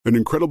An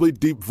incredibly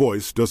deep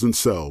voice doesn't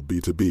sell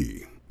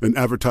B2B. And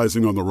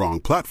advertising on the wrong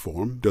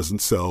platform doesn't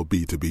sell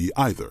B2B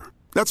either.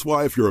 That's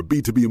why if you're a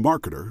B2B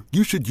marketer,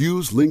 you should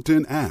use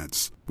LinkedIn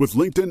ads. With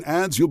LinkedIn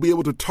ads, you'll be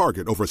able to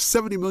target over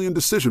 70 million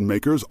decision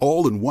makers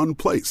all in one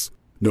place.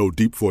 No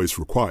deep voice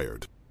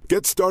required.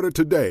 Get started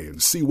today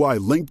and see why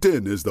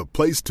LinkedIn is the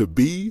place to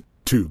be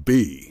to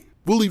be.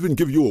 We'll even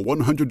give you a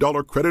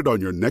 $100 credit on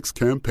your next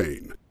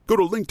campaign. Go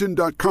to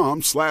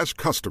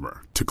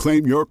linkedin.com/customer to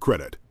claim your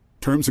credit.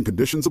 Terms and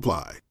conditions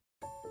apply.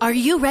 Are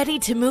you ready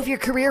to move your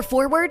career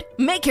forward?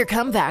 Make your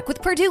comeback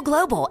with Purdue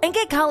Global and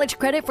get college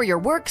credit for your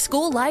work,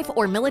 school life,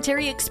 or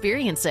military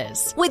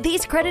experiences. With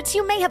these credits,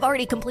 you may have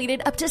already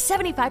completed up to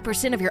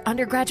 75% of your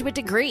undergraduate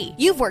degree.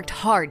 You've worked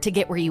hard to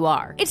get where you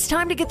are. It's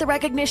time to get the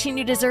recognition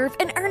you deserve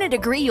and earn a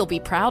degree you'll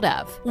be proud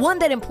of, one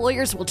that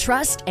employers will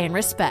trust and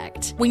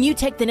respect. When you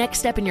take the next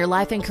step in your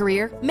life and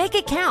career, make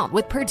it count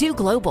with Purdue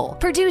Global,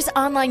 Purdue's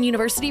online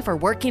university for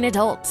working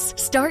adults.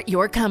 Start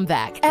your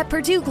comeback at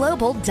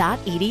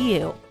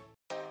purdueglobal.edu.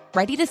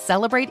 Ready to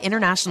celebrate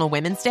International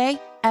Women's Day?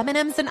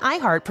 M&M's and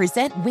iHeart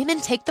present Women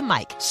Take the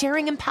Mic,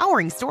 sharing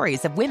empowering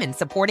stories of women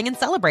supporting and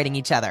celebrating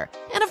each other.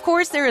 And of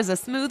course, there is a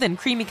smooth and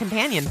creamy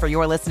companion for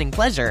your listening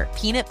pleasure,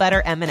 peanut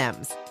butter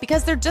M&M's.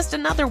 Because they're just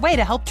another way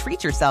to help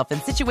treat yourself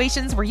in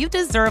situations where you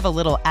deserve a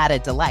little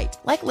added delight,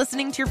 like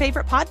listening to your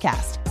favorite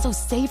podcast. So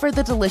savor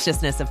the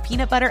deliciousness of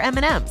peanut butter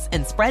M&M's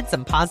and spread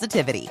some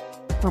positivity.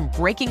 From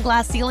breaking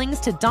glass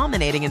ceilings to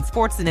dominating in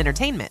sports and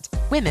entertainment,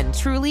 women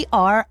truly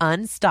are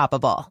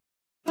unstoppable.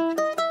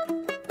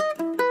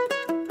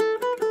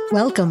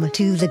 Welcome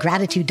to The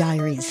Gratitude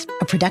Diaries,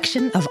 a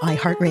production of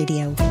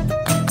iHeartRadio.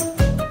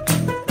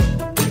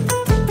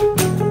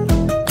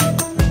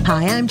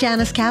 Hi, I'm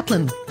Janice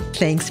Kaplan.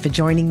 Thanks for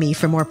joining me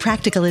for more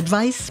practical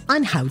advice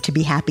on how to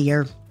be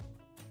happier.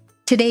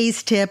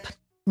 Today's tip: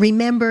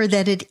 remember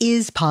that it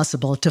is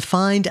possible to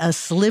find a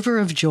sliver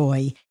of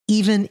joy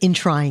even in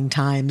trying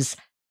times.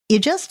 You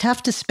just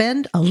have to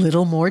spend a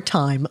little more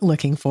time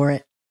looking for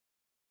it.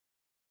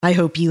 I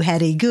hope you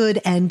had a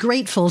good and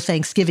grateful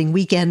Thanksgiving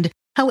weekend,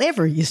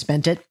 however you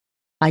spent it.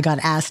 I got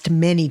asked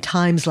many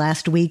times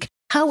last week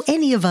how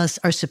any of us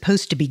are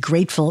supposed to be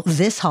grateful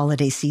this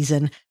holiday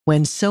season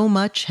when so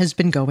much has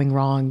been going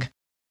wrong.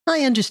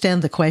 I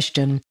understand the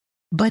question,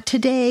 but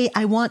today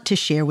I want to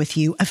share with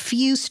you a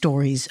few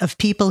stories of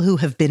people who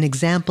have been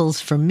examples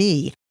for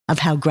me of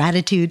how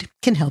gratitude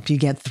can help you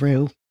get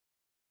through.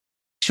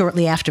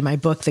 Shortly after my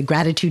book, The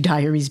Gratitude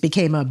Diaries,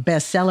 became a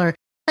bestseller,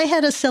 I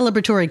had a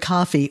celebratory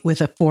coffee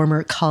with a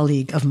former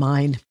colleague of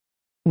mine.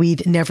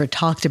 We'd never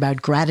talked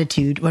about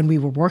gratitude when we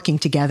were working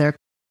together,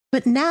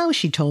 but now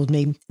she told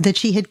me that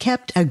she had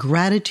kept a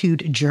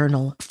gratitude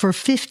journal for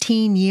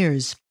 15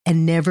 years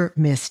and never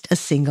missed a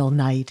single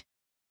night.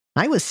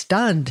 I was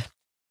stunned.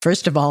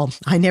 First of all,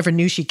 I never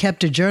knew she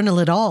kept a journal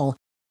at all,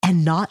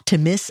 and not to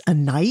miss a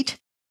night.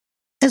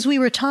 As we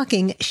were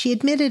talking, she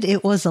admitted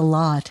it was a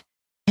lot,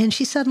 and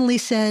she suddenly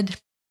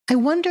said, "I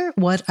wonder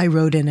what I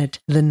wrote in it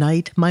the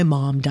night my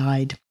mom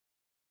died."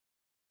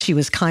 She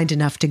was kind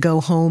enough to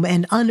go home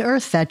and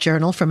unearth that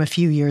journal from a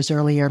few years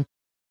earlier.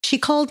 She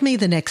called me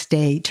the next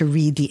day to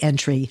read the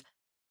entry.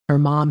 Her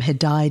mom had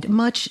died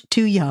much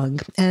too young,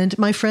 and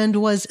my friend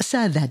was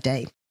sad that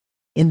day.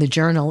 In the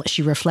journal,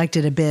 she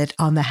reflected a bit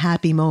on the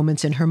happy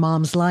moments in her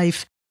mom's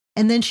life,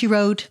 and then she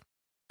wrote,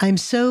 "I'm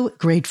so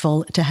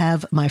grateful to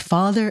have my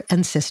father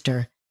and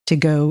sister to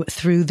go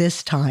through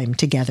this time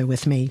together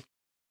with me."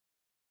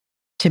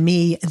 To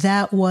me,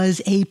 that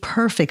was a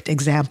perfect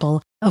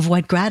example of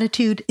what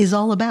gratitude is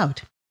all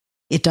about.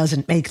 It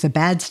doesn't make the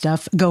bad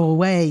stuff go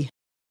away.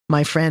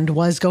 My friend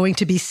was going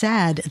to be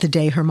sad the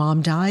day her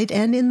mom died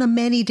and in the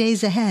many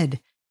days ahead,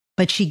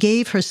 but she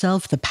gave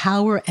herself the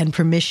power and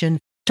permission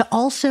to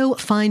also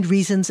find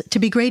reasons to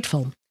be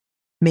grateful.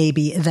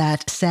 Maybe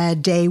that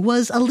sad day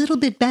was a little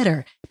bit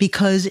better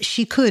because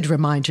she could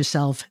remind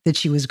herself that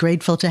she was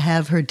grateful to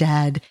have her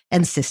dad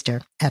and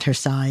sister at her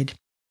side.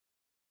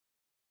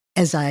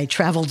 As I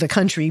traveled the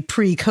country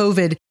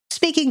pre-COVID,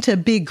 speaking to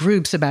big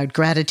groups about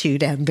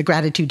gratitude and the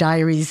Gratitude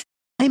Diaries,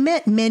 I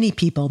met many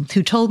people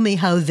who told me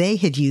how they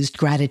had used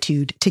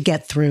gratitude to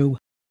get through.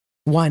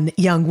 One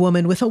young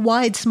woman with a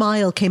wide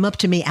smile came up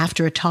to me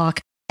after a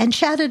talk and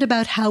chatted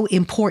about how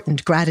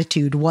important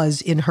gratitude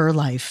was in her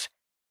life.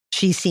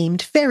 She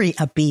seemed very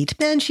upbeat,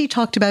 and she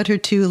talked about her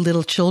 2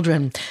 little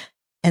children.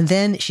 And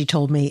then she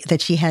told me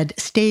that she had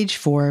stage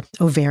 4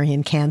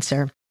 ovarian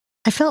cancer.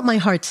 I felt my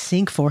heart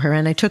sink for her,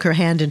 and I took her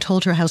hand and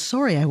told her how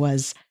sorry I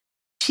was.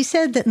 She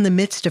said that in the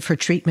midst of her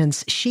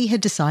treatments, she had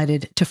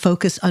decided to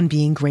focus on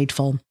being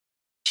grateful.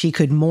 She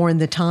could mourn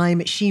the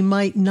time she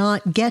might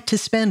not get to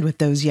spend with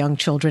those young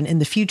children in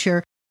the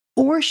future,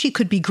 or she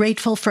could be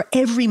grateful for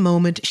every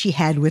moment she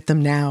had with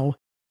them now.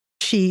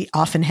 She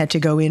often had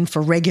to go in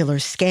for regular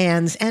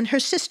scans, and her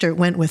sister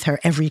went with her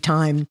every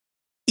time.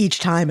 Each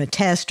time a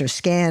test or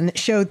scan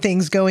showed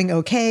things going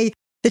okay,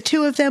 the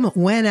 2 of them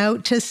went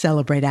out to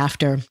celebrate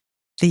after.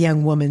 The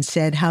young woman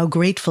said how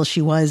grateful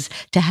she was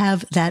to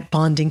have that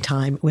bonding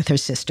time with her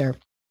sister.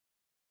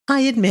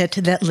 I admit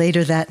that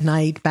later that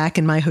night, back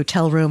in my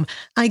hotel room,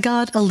 I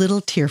got a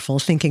little tearful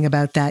thinking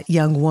about that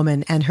young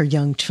woman and her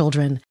young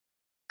children.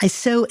 I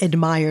so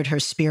admired her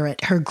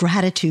spirit, her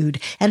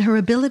gratitude, and her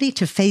ability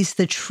to face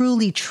the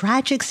truly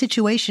tragic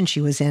situation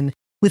she was in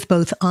with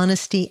both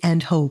honesty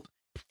and hope.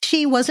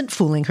 She wasn't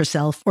fooling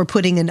herself or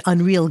putting an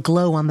unreal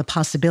glow on the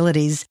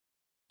possibilities.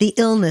 The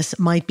illness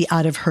might be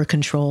out of her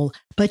control,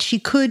 but she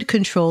could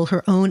control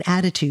her own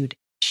attitude.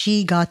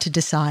 She got to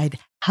decide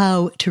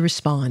how to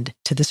respond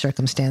to the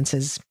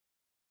circumstances.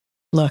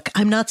 Look,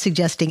 I'm not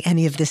suggesting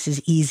any of this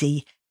is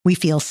easy. We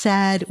feel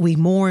sad, we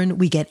mourn,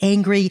 we get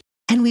angry,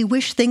 and we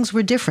wish things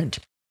were different.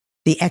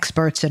 The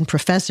experts and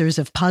professors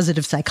of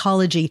positive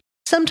psychology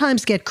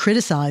sometimes get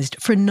criticized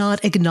for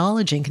not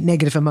acknowledging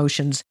negative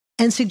emotions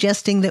and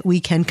suggesting that we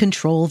can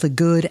control the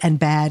good and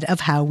bad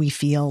of how we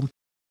feel.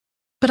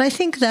 But I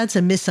think that's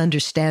a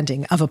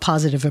misunderstanding of a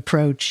positive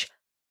approach.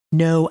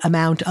 No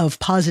amount of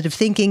positive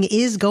thinking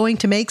is going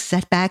to make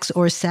setbacks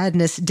or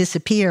sadness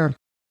disappear.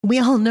 We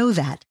all know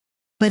that,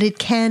 but it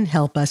can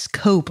help us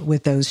cope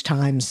with those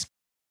times.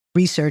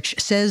 Research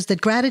says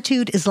that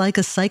gratitude is like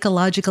a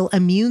psychological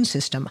immune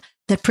system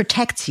that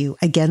protects you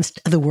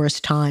against the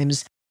worst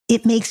times.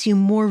 It makes you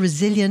more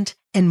resilient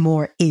and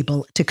more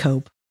able to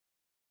cope.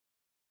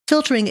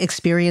 Filtering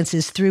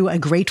experiences through a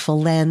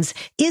grateful lens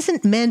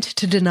isn't meant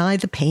to deny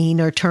the pain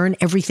or turn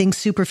everything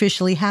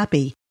superficially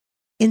happy.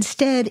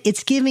 Instead,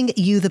 it's giving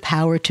you the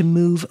power to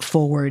move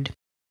forward,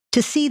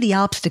 to see the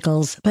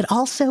obstacles, but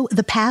also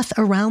the path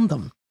around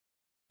them.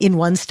 In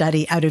one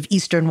study out of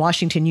Eastern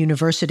Washington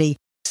University,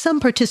 some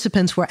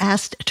participants were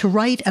asked to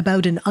write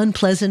about an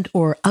unpleasant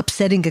or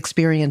upsetting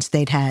experience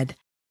they'd had.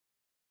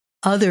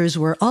 Others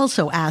were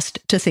also asked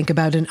to think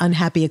about an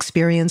unhappy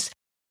experience,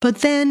 but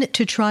then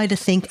to try to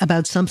think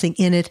about something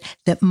in it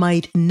that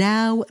might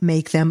now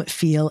make them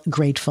feel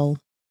grateful.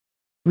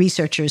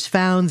 Researchers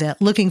found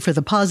that looking for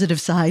the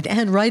positive side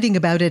and writing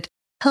about it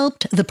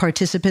helped the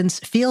participants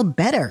feel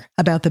better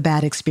about the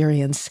bad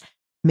experience.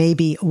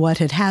 Maybe what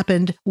had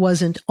happened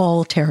wasn't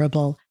all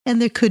terrible,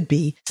 and there could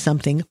be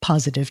something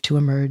positive to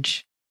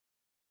emerge.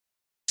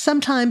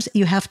 Sometimes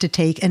you have to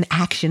take an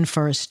action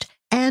first,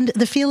 and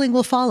the feeling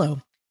will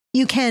follow.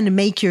 You can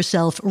make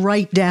yourself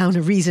write down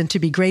a reason to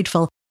be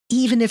grateful,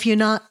 even if you're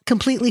not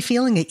completely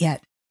feeling it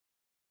yet.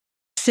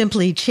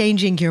 Simply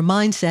changing your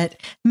mindset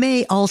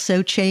may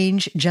also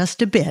change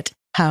just a bit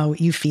how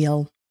you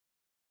feel.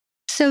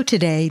 So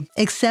today,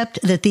 accept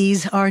that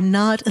these are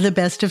not the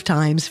best of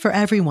times for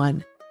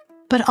everyone,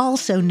 but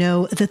also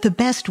know that the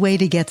best way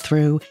to get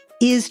through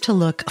is to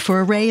look for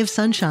a ray of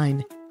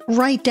sunshine.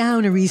 Write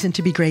down a reason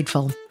to be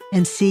grateful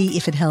and see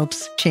if it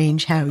helps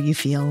change how you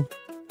feel.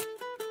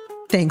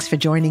 Thanks for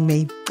joining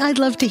me. I'd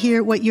love to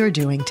hear what you're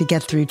doing to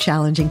get through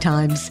challenging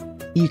times.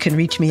 You can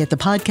reach me at the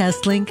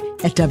podcast link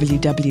at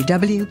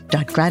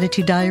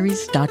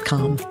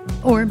www.gratitudediaries.com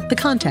or the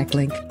contact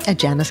link at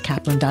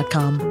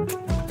janicekaplan.com.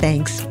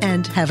 Thanks,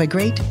 and have a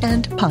great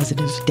and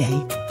positive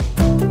day.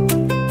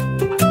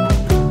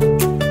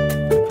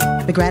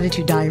 The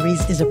Gratitude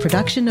Diaries is a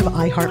production of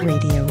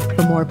iHeartRadio.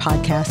 For more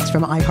podcasts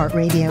from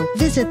iHeartRadio,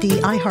 visit the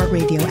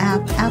iHeartRadio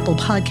app, Apple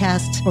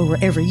Podcasts, or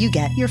wherever you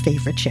get your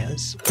favorite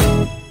shows.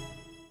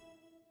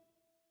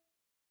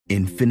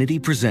 Infinity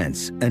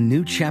presents a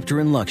new chapter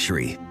in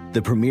luxury,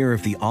 the premiere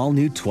of the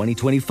all-new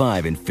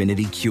 2025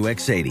 Infinity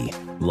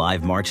QX80,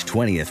 live March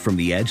 20th from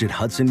the Edge at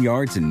Hudson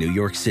Yards in New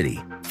York City,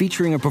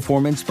 featuring a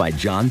performance by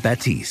John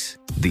Batiste.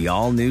 The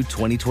all-new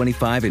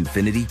 2025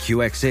 Infinity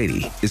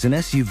QX80 is an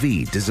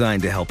SUV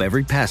designed to help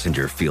every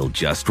passenger feel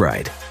just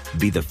right.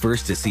 Be the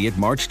first to see it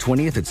March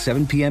 20th at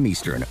 7 p.m.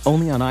 Eastern,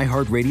 only on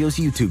iHeartRadio's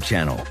YouTube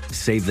channel.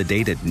 Save the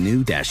date at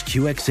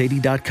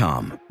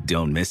new-QX80.com.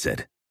 Don't miss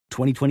it.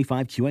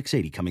 2025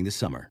 QX80 coming this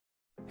summer.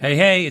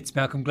 Hey, it's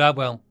Malcolm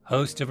Gladwell,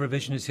 host of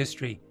Revisionist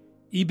History.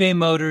 eBay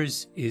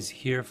Motors is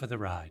here for the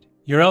ride.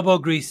 Your elbow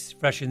grease,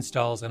 fresh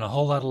installs, and a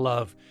whole lot of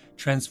love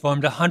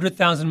transformed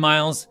 100,000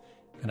 miles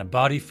and a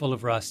body full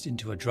of rust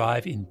into a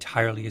drive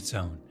entirely its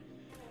own.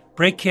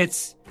 Brake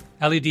kits,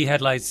 LED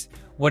headlights,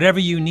 whatever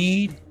you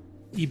need,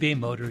 eBay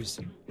Motors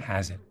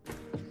has it.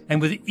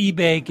 And with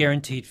eBay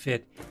Guaranteed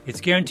Fit,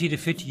 it's guaranteed to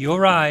fit your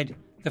ride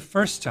the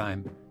first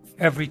time,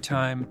 every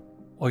time,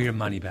 or your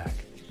money back.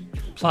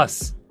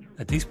 Plus,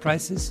 at these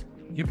prices,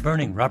 you're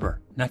burning rubber,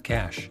 not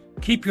cash.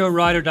 Keep your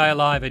ride or die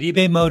alive at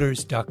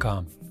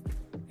ebaymotors.com.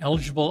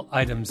 Eligible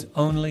items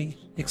only.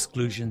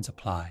 Exclusions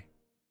apply.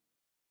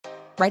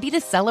 Ready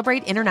to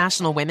celebrate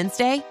International Women's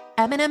Day?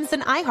 M&M's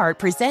and iHeart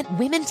present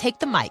Women Take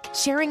the Mic,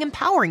 sharing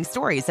empowering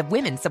stories of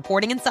women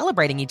supporting and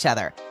celebrating each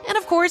other. And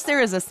of course, there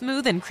is a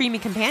smooth and creamy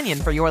companion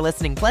for your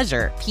listening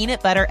pleasure,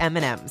 peanut butter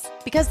M&M's.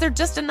 Because they're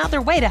just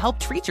another way to help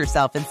treat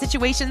yourself in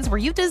situations where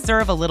you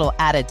deserve a little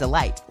added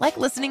delight, like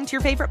listening to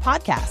your favorite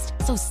podcast.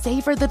 So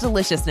savor the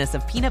deliciousness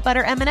of peanut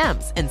butter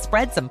M&M's and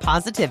spread some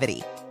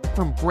positivity.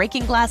 From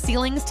breaking glass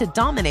ceilings to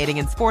dominating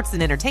in sports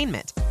and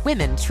entertainment,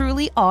 women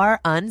truly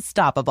are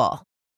unstoppable.